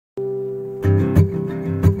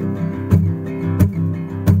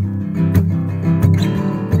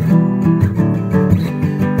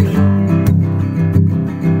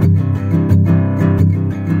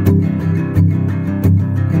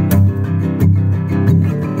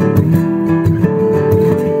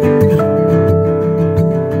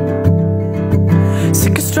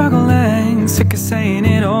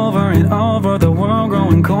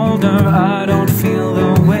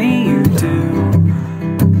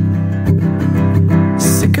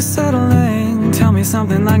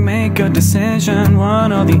something like make a decision,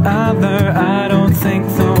 one or the other. I don't think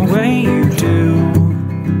the way you do.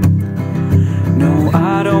 No,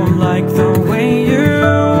 I don't like the way you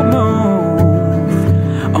move.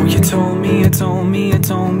 Oh, you told me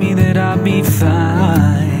that I'd be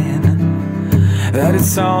fine, that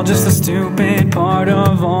it's all just a stupid part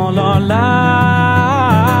of all our lives.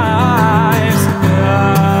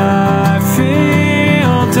 I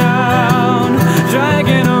feel down,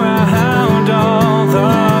 dragging around all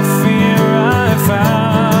the fear I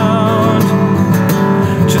found.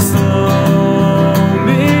 Just slow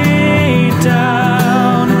me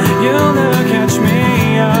down, you'll never catch me,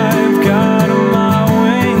 I've got my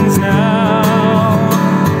wings now.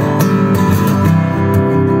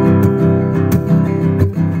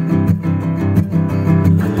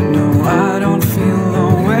 No, I don't feel the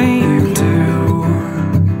way you do.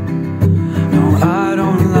 No, I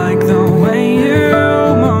don't like the way you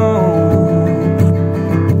move.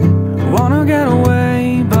 Wanna get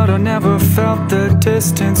away, but I never felt the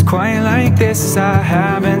distance quite like this. I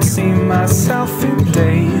haven't seen myself in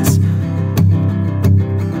days.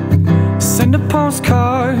 Send a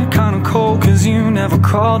postcard, kinda cold, cause you never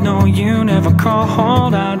called. No, you never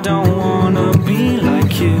called. I don't wanna be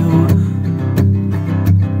like you.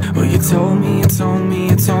 Well, you told me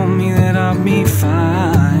that I'd be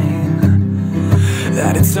fine,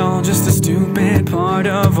 that it's all just a stupid part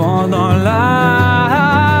of all our lives.